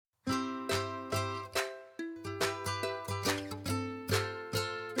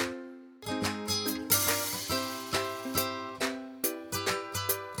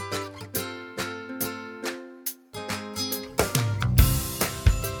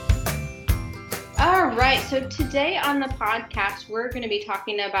right, so today on the podcast, we're going to be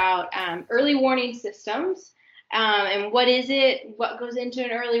talking about early warning systems and what is it, what goes into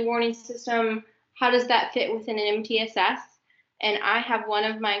an early warning system, how does that fit within an MTSS? And I have one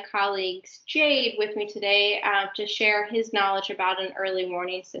of my colleagues, Jade, with me today to share his knowledge about an early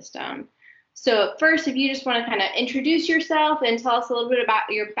warning system. So first, if you just want to kind of introduce yourself and tell us a little bit about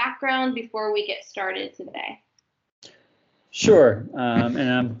your background before we get started today. Sure, and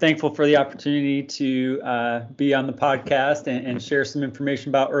I'm thankful for the opportunity to be on the podcast and share some information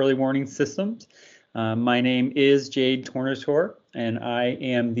about early warning systems. My name is Jade Tornator, and I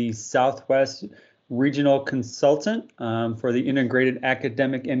am the Southwest Regional Consultant for the Integrated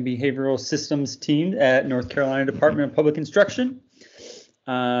Academic and Behavioral Systems team at North Carolina Department of Public Instruction.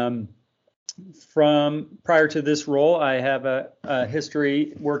 From prior to this role, I have a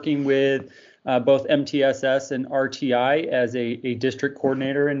history working with both MTSS and RTI as a district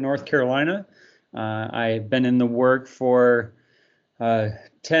coordinator in North Carolina. I've been in the work for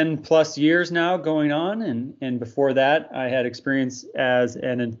 10 plus years now going on, and before that I had experience as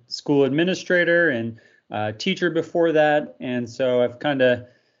a school administrator and teacher before that, and so I've kind of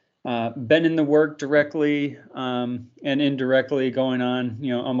been in the work directly and indirectly going on,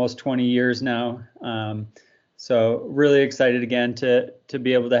 almost 20 years now. So really excited again to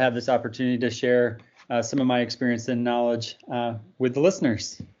be able to have this opportunity to share some of my experience and knowledge with the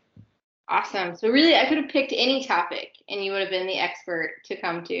listeners. Awesome. So really, I could have picked any topic and you would have been the expert to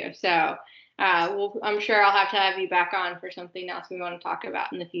come to. So I'm sure I'll have you back on for something else we want to talk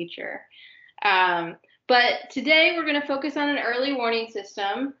about in the future. But today we're going to focus on an early warning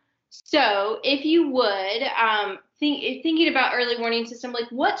system. So if you would, thinking about early warning system, like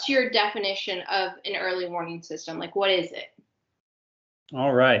what's your definition of an early warning system? Like what is it?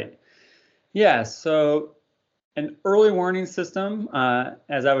 All right. Yeah, so an early warning system,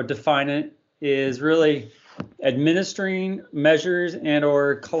 as I would define it, is really administering measures and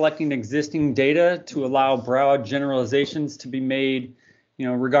or collecting existing data to allow broad generalizations to be made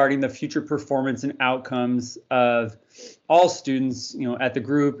regarding the future performance and outcomes of all students, at the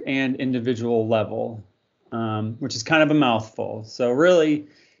group and individual level, which is kind of a mouthful. So really,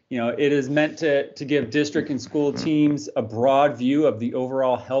 it is meant to give district and school teams a broad view of the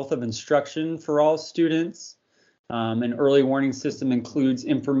overall health of instruction for all students. An early warning system includes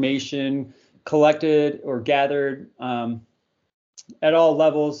information collected or gathered at all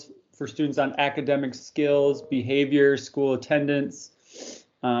levels for students on academic skills, behavior, school attendance.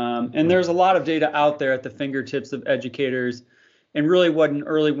 And there's a lot of data out there at the fingertips of educators. And really what an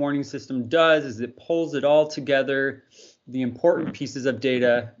early warning system does is it pulls it all together, the important pieces of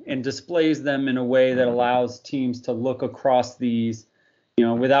data, and displays them in a way that allows teams to look across these,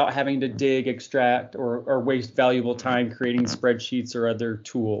 without having to dig, extract, or waste valuable time creating spreadsheets or other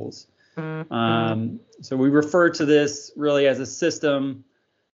tools. So we refer to this really as a system.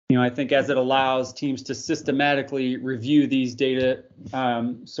 I think as it allows teams to systematically review these data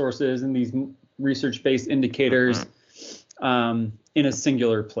sources and these research-based indicators in a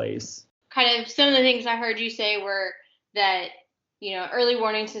singular place. Kind of some of the things I heard you say were that, early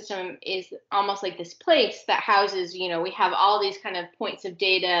warning system is almost like this place that houses, we have all these kind of points of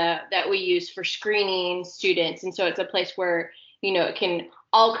data that we use for screening students. And so it's a place where, it can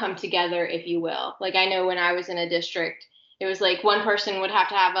all come together, if you will. Like I know when I was in a district, it was like one person would have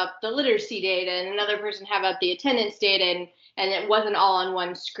to have up the literacy data and another person have up the attendance data, and it wasn't all on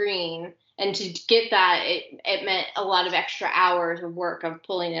one screen. And to get that, it meant a lot of extra hours of work of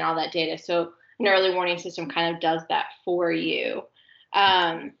pulling in all that data. So an early warning system kind of does that for you.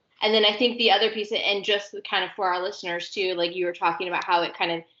 And then I think the other piece, and just kind of for our listeners too, like you were talking about how it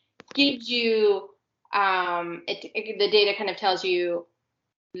kind of gives you, the data kind of tells you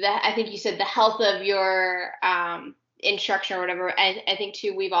that, I think you said the health of your instruction or whatever. I think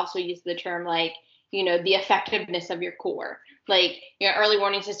too, we've also used the term like, the effectiveness of your core. Like your early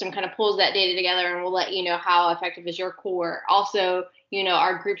warning system kind of pulls that data together and will let you know how effective is your core. Also,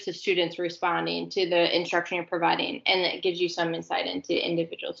 our groups of students responding to the instruction you're providing, and it gives you some insight into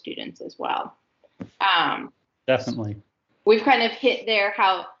individual students as well. Definitely. We've kind of hit there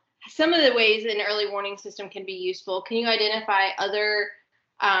how some of the ways an early warning system can be useful. Can you identify other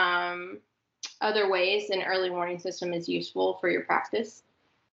ways an early warning system is useful for your practice?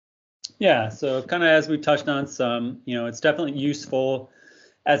 Yeah, so kind of as we touched on some, it's definitely useful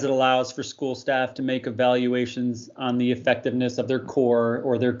as it allows for school staff to make evaluations on the effectiveness of their core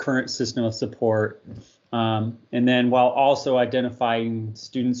or their current system of support. And then while also identifying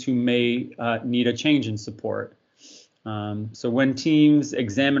students who may need a change in support. So when teams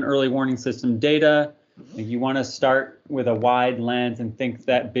examine early warning system data, you want to start with a wide lens and think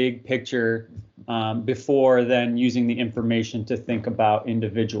that big picture before then using the information to think about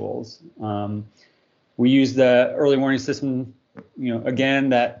individuals. We use the early warning system, again,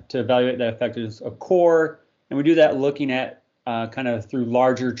 to evaluate the effectiveness of core, and we do that looking at kind of through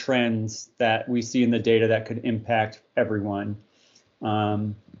larger trends that we see in the data that could impact everyone.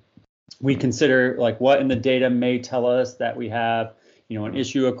 We consider like what in the data may tell us that we have, an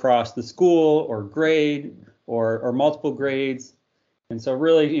issue across the school or grade or multiple grades. And so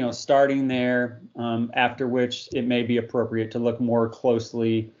really, starting there, after which it may be appropriate to look more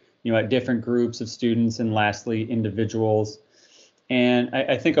closely, at different groups of students, and lastly, individuals. And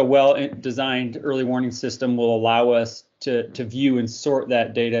I think a well-designed early warning system will allow us to view and sort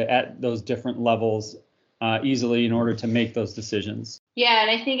that data at those different levels easily in order to make those decisions. Yeah,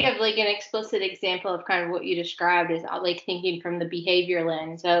 and I think of like an explicit example of kind of what you described is like thinking from the behavior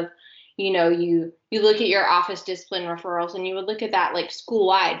lens of, you look at your office discipline referrals, and you would look at that like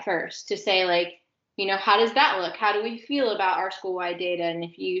school-wide first to say like, how does that look? How do we feel about our school-wide data? And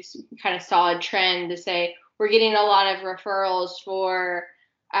if you kind of saw a trend to say we're getting a lot of referrals for,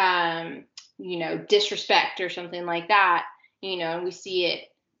 disrespect or something like that, and we see it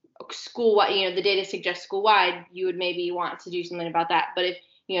school-wide, the data suggests school-wide, you would maybe want to do something about that. But if,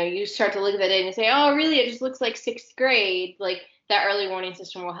 you start to look at that data and say, oh, really, it just looks like sixth grade, like that early warning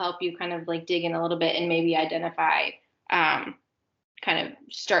system will help you kind of like dig in a little bit and maybe identify, kind of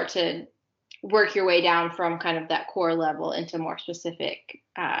start to work your way down from kind of that core level into more specific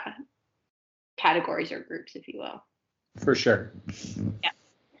categories or groups, if you will. For sure. Yeah.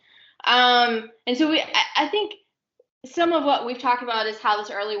 And so I think some of what we've talked about is how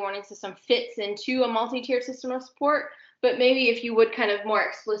this early warning system fits into a multi-tiered system of support. But maybe if you would kind of more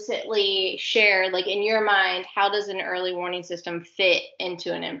explicitly share, like in your mind, how does an early warning system fit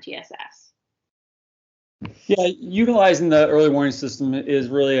into an MTSS? Yeah, utilizing the early warning system is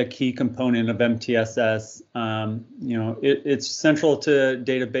really a key component of MTSS. It's central to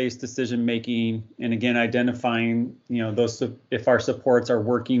database decision making, and again, identifying those if our supports are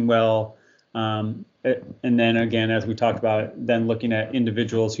working well, and then again, as we talked about, then looking at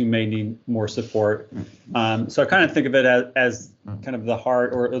individuals who may need more support. So I kind of think of it as kind of the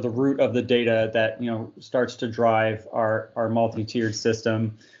heart or the root of the data that starts to drive our multi-tiered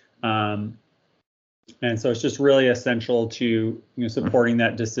system. And so it's just really essential to supporting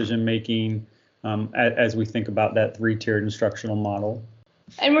that decision making as we think about that three-tiered instructional model.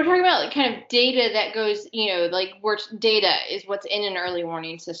 And we're talking about like kind of data that goes, like data is what's in an early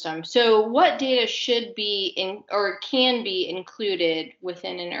warning system. So what data should be in or can be included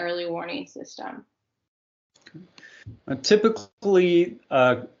within an early warning system? Typically,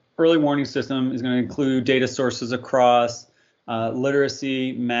 early warning system is going to include data sources across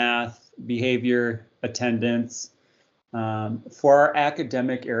literacy, math, behavior, attendance. For our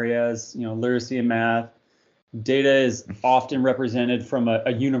academic areas, literacy and math, data is often represented from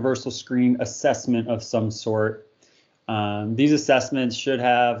a universal screen assessment of some sort. These assessments should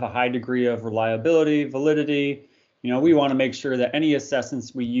have a high degree of reliability, validity. We want to make sure that any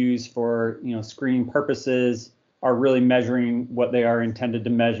assessments we use for screening purposes are really measuring what they are intended to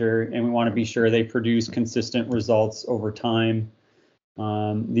measure, and we want to be sure they produce consistent results over time.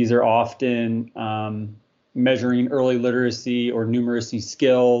 These are often measuring early literacy or numeracy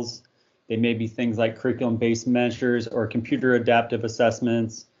skills. They may be things like curriculum-based measures or computer adaptive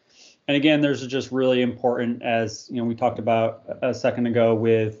assessments. And again, those are just really important, as we talked about a second ago,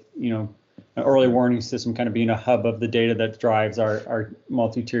 with an early warning system kind of being a hub of the data that drives our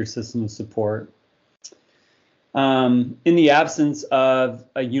multi-tiered system of support. In the absence of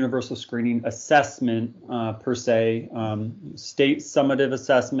a universal screening assessment per se, state summative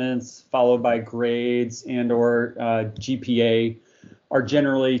assessments followed by grades and or GPA are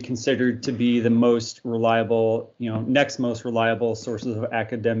generally considered to be the most reliable, next most reliable sources of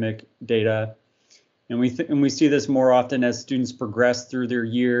academic data. And we see this more often as students progress through their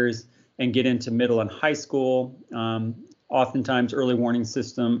years and get into middle and high school. Oftentimes early warning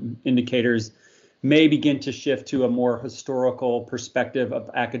system indicators may begin to shift to a more historical perspective of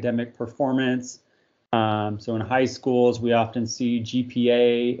academic performance. So in high schools, we often see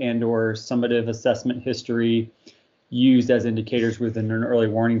GPA and or summative assessment history used as indicators within an early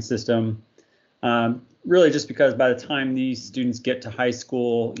warning system. Really just because by the time these students get to high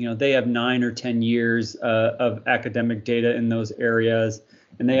school, they have 9 or 10 years of academic data in those areas,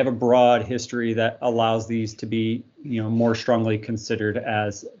 and they have a broad history that allows these to be more strongly considered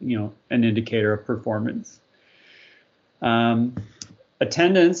as an indicator of performance.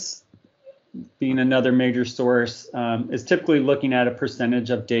 Attendance, being another major source, is typically looking at a percentage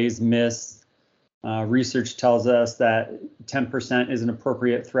of days missed Research tells us that 10% is an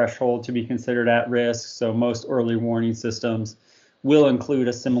appropriate threshold to be considered at risk. So most early warning systems will include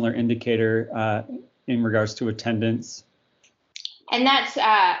a similar indicator in regards to attendance. And that's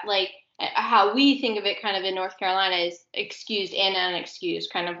how we think of it kind of in North Carolina is excused and unexcused,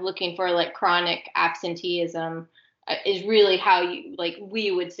 kind of looking for like chronic absenteeism is really how you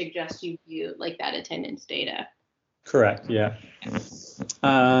we would suggest you view like that attendance data. Correct. Yeah.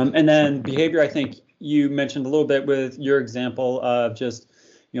 And then behavior, I think you mentioned a little bit with your example of just,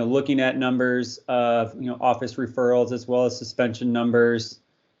 looking at numbers of, office referrals as well as suspension numbers.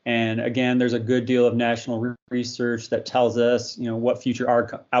 And again, there's a good deal of national research that tells us, what future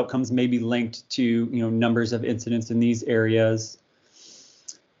outcomes may be linked to, numbers of incidents in these areas.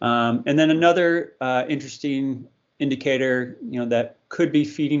 And then another interesting indicator, that could be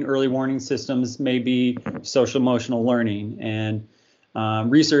feeding early warning systems may be social emotional learning. And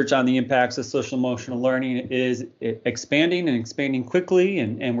research on the impacts of social emotional learning is expanding quickly.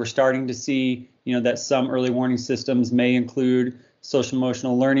 And we're starting to see, that some early warning systems may include social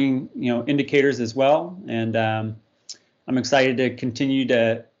emotional learning, indicators as well. And I'm excited to continue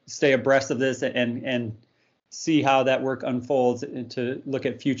to stay abreast of this and see how that work unfolds and to look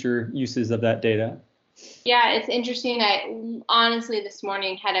at future uses of that data. Yeah, it's interesting. I honestly this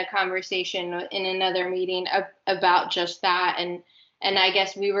morning had a conversation in another meeting about just that. And I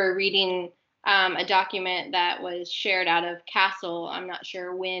guess we were reading a document that was shared out of Castle. I'm not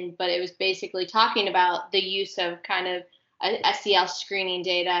sure when, but it was basically talking about the use of kind of SEL screening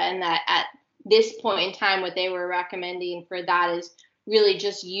data, and that at this point in time, what they were recommending for that is really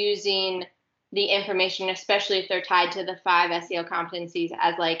just using the information, especially if they're tied to the 5 SEL competencies,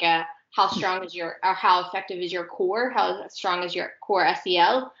 as like a how strong is your, or how effective is your core, how strong is your core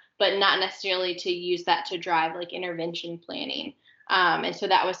SEL, but not necessarily to use that to drive like intervention planning. And so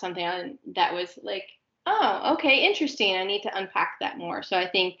that was something that was like, oh, okay, interesting. I need to unpack that more. So I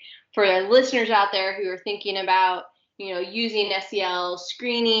think for the listeners out there who are thinking about, using SEL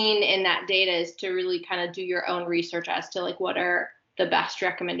screening and that data is to really kind of do your own research as to like what are the best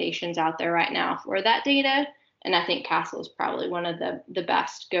recommendations out there right now for that data. And I think Castle is probably one of the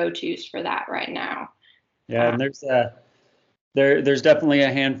best go-tos for that right now. Yeah, and there's definitely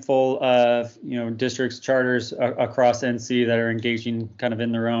a handful of districts, charters across NC that are engaging kind of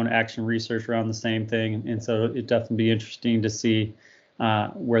in their own action research around the same thing, and so it'd definitely be interesting to see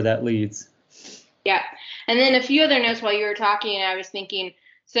where that leads. Yeah, and then a few other notes while you were talking. I was thinking,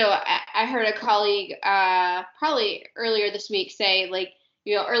 so I heard a colleague probably earlier this week say like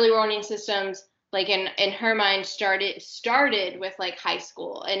early warning systems like in her mind started with like high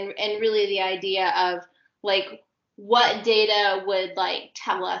school and really the idea of like what data would like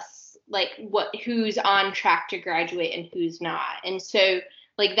tell us like who's on track to graduate and who's not. And so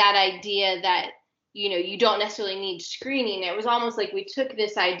like that idea that you don't necessarily need screening, it was almost like we took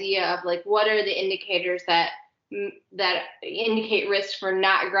this idea of like what are the indicators that indicate risk for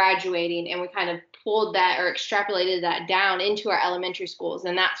not graduating, and we kind of pulled that or extrapolated that down into our elementary schools.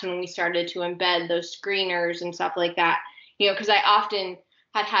 And that's when we started to embed those screeners and stuff like that, because I often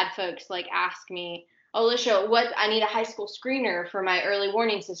had folks like ask me, oh, Alicia, I need a high school screener for my early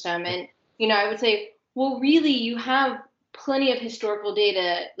warning system. And, I would say, well, really, you have plenty of historical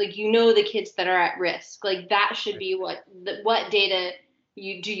data, like, the kids that are at risk, like that should be what data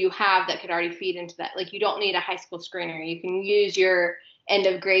you have that could already feed into that. Like, you don't need a high school screener. You can use your end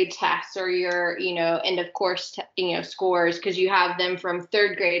of grade tests or your, end of course, scores, because you have them from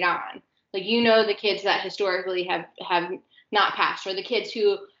 3rd grade on. Like, the kids that historically have not passed, or the kids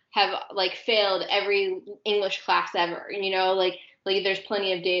who have like failed every English class ever. Like there's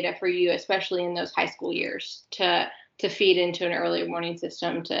plenty of data for you, especially in those high school years, to feed into an early warning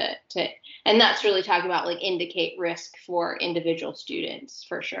system and that's really talking about like indicate risk for individual students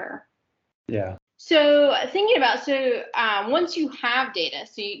for sure. Yeah. So thinking about, once you have data,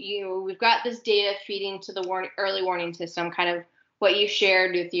 so we've got this data feeding to the early warning system, kind of what you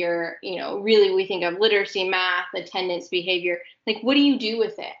shared with your, really we think of literacy, math, attendance, behavior, like what do you do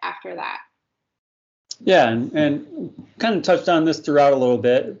with it after that? Yeah, and kind of touched on this throughout a little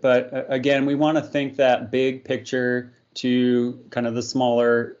bit, but again, we want to think that big picture to kind of the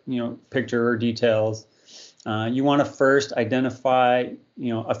smaller, picture or details. You want to first identify,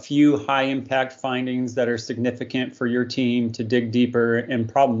 a few high impact findings that are significant for your team to dig deeper and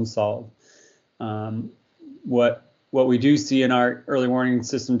problem solve. What we do see in our early warning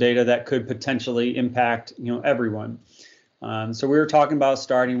system data that could potentially impact, everyone. So we were talking about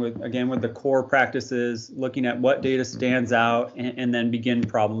starting with the core practices, looking at what data stands out and then begin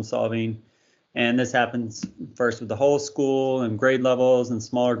problem solving. And this happens first with the whole school and grade levels and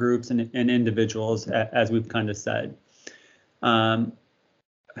smaller groups and individuals, as we've kind of said.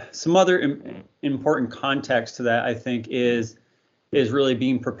 Some other important context to that, I think, is really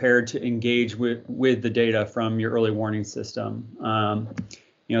being prepared to engage with the data from your early warning system.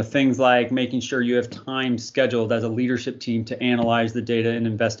 Things like making sure you have time scheduled as a leadership team to analyze the data and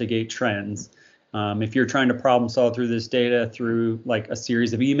investigate trends. If you're trying to problem solve through this data through like a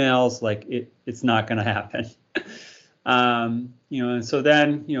series of emails, like it's not going to happen. And so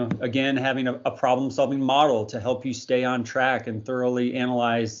then, again, having a problem solving model to help you stay on track and thoroughly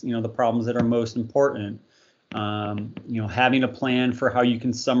analyze, the problems that are most important. Having a plan for how you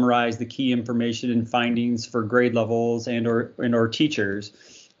can summarize the key information and findings for grade levels and or teachers.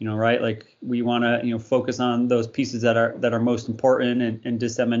 Right? Like we want to, focus on those pieces that are most important and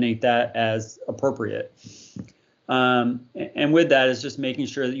disseminate that as appropriate. And with that is just making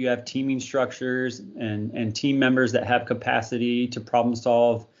sure that you have teaming structures and team members that have capacity to problem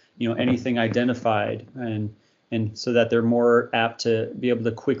solve, anything identified, and so that they're more apt to be able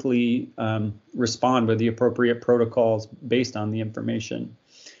to quickly respond with the appropriate protocols based on the information.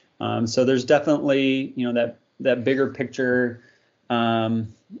 So there's definitely, that bigger picture.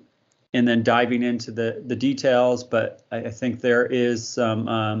 And then diving into the details, but I think there is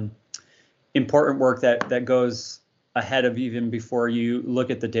some important work that goes ahead of even before you look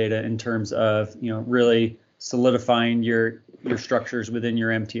at the data in terms of really solidifying your structures within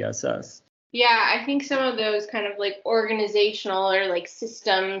your MTSS. Yeah, I think some of those kind of like organizational or like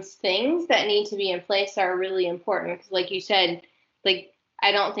systems things that need to be in place are really important because, like you said, like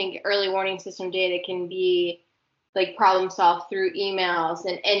I don't think early warning system data can be like problem solved through emails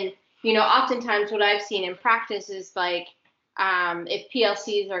and oftentimes what I've seen in practice is like if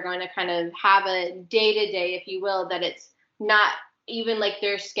PLCs are going to kind of have a day-to-day, if you will, that it's not even like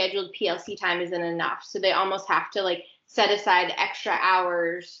their scheduled PLC time isn't enough. So they almost have to like set aside extra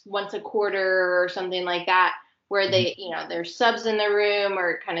hours once a quarter or something like that, where they, there's subs in the room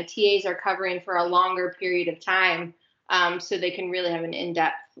or kind of TAs are covering for a longer period of time. So they can really have an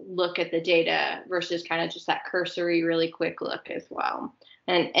in-depth look at the data versus kind of just that cursory, really quick look as well.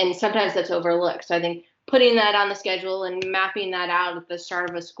 And sometimes that's overlooked. So I think putting that on the schedule and mapping that out at the start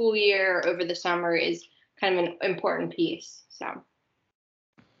of a school year or over the summer is kind of an important piece. So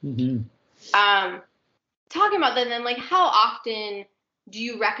talking about that, then like how often do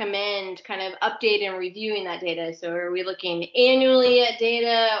you recommend kind of updating and reviewing that data? So are we looking annually at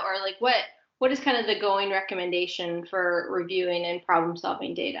data or like what is kind of the going recommendation for reviewing and problem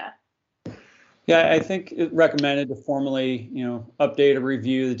solving data? Yeah, I think it's recommended to formally, update or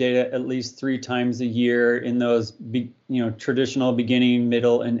review the data at least 3 times a year in those, traditional beginning,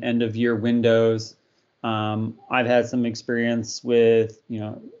 middle, and end of year windows. I've had some experience with,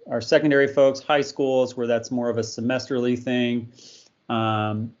 our secondary folks, high schools, where that's more of a semesterly thing.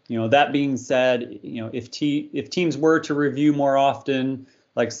 That being said, if teams were to review more often,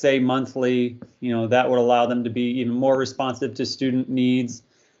 like say monthly, that would allow them to be even more responsive to student needs.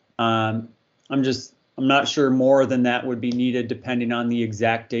 I'm not sure more than that would be needed depending on the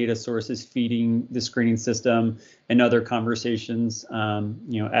exact data sources feeding the screening system and other conversations.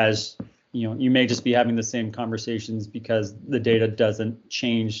 As you may just be having the same conversations because the data doesn't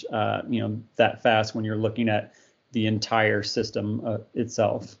change, that fast when you're looking at the entire system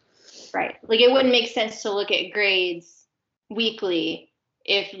itself. Right. Like it wouldn't make sense to look at grades weekly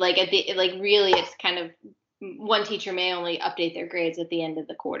if really it's kind of one teacher may only update their grades at the end of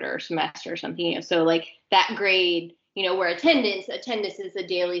the quarter or semester or something. So like that grade, where attendance is a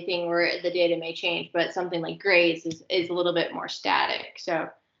daily thing where the data may change, but something like grades is a little bit more static. So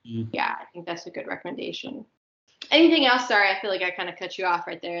yeah, I think that's a good recommendation. Anything else? Sorry, I feel like I kind of cut you off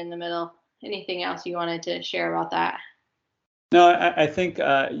right there in the middle. Anything else you wanted to share about that? No, I think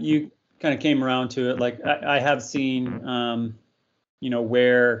you kind of came around to it. Like I have seen,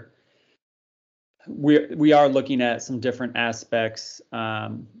 where we are looking at some different aspects,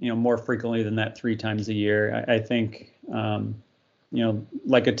 more frequently than that 3 times a year. I think,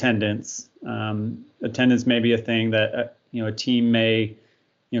 like attendance. Attendance may be a thing that a team may,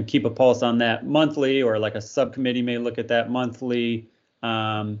 keep a pulse on that monthly, or like a subcommittee may look at that monthly.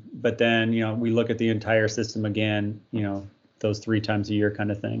 But then, we look at the entire system again, those 3 times a year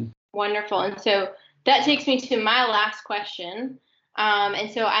kind of thing. Wonderful. And so that takes me to my last question.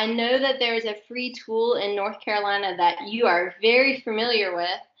 And so I know that there's a free tool in North Carolina that you are very familiar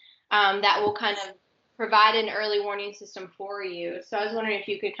with that will kind of provide an early warning system for you. So I was wondering if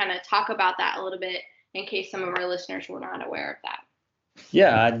you could kind of talk about that a little bit in case some of our listeners were not aware of that.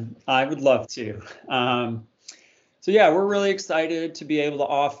 Yeah, I would love to. So yeah, we're really excited to be able to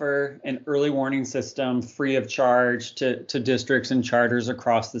offer an early warning system free of charge to districts and charters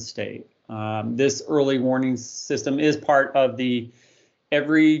across the state. This early warning system is part of the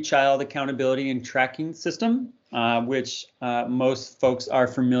Every Child Accountability and Tracking System, which most folks are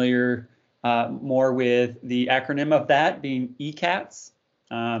familiar more with the acronym of that being ECATS.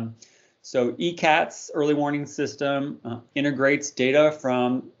 So ECATS, Early Warning System, integrates data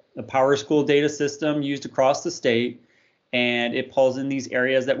from the PowerSchool data system used across the state, and it pulls in these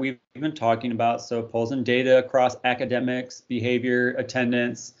areas that we've been talking about. So it pulls in data across academics, behavior,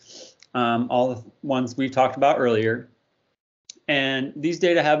 attendance, all the ones we talked about earlier. And these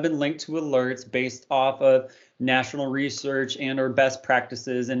data have been linked to alerts based off of national research and or best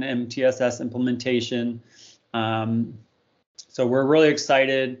practices in MTSS implementation. So we're really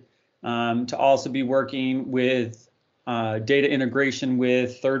excited to also be working with data integration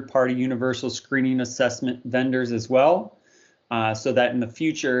with third-party universal screening assessment vendors as well, so that in the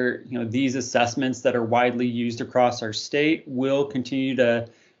future, these assessments that are widely used across our state will continue to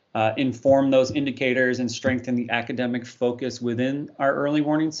inform those indicators and strengthen the academic focus within our early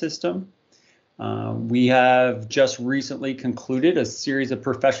warning system. We have just recently concluded a series of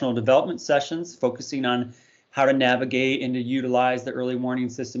professional development sessions focusing on how to navigate and to utilize the early warning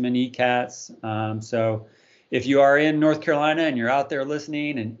system in ECATS. So if you are in North Carolina and you're out there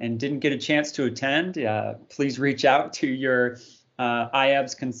listening and didn't get a chance to attend, please reach out to your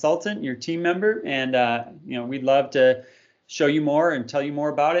IABS consultant, your team member, and we'd love to show you more and tell you more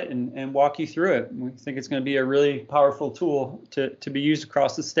about it and walk you through it. We think it's going to be a really powerful tool to be used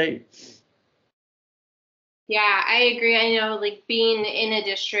across the state. Yeah, I agree. I know, like, being in a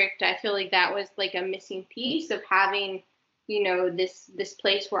district, I feel like that was like a missing piece of having, this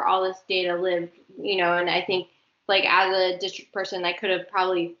place where all this data lived, and I think, like, as a district person, I could have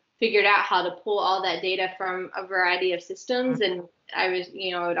probably figured out how to pull all that data from a variety of systems. And I was,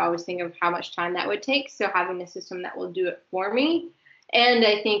 I would always think of how much time that would take. So having a system that will do it for me. And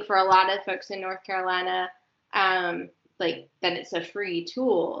I think for a lot of folks in North Carolina, like, that it's a free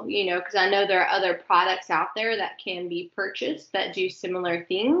tool, because I know there are other products out there that can be purchased that do similar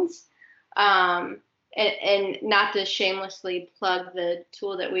things. And not to shamelessly plug the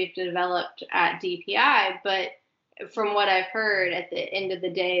tool that we've developed at DPI, but from what I've heard, at the end of the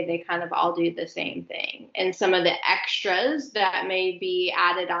day, they kind of all do the same thing. And some of the extras that may be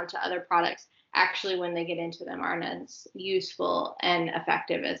added onto other products, actually, when they get into them, aren't as useful and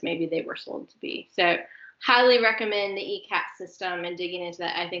effective as maybe they were sold to be. So highly recommend the ECAT system and digging into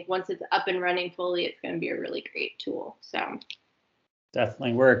that. I think once it's up and running fully, it's going to be a really great tool. So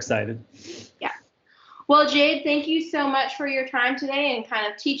definitely, we're excited. Yeah. Well, Jade, thank you so much for your time today and kind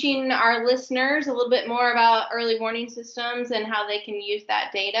of teaching our listeners a little bit more about early warning systems and how they can use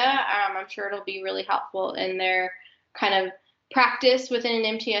that data. I'm sure it'll be really helpful in their kind of practice within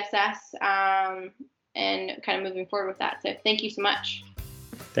an MTSS and kind of moving forward with that. So thank you so much.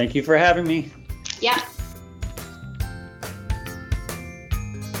 Thank you for having me. Yeah.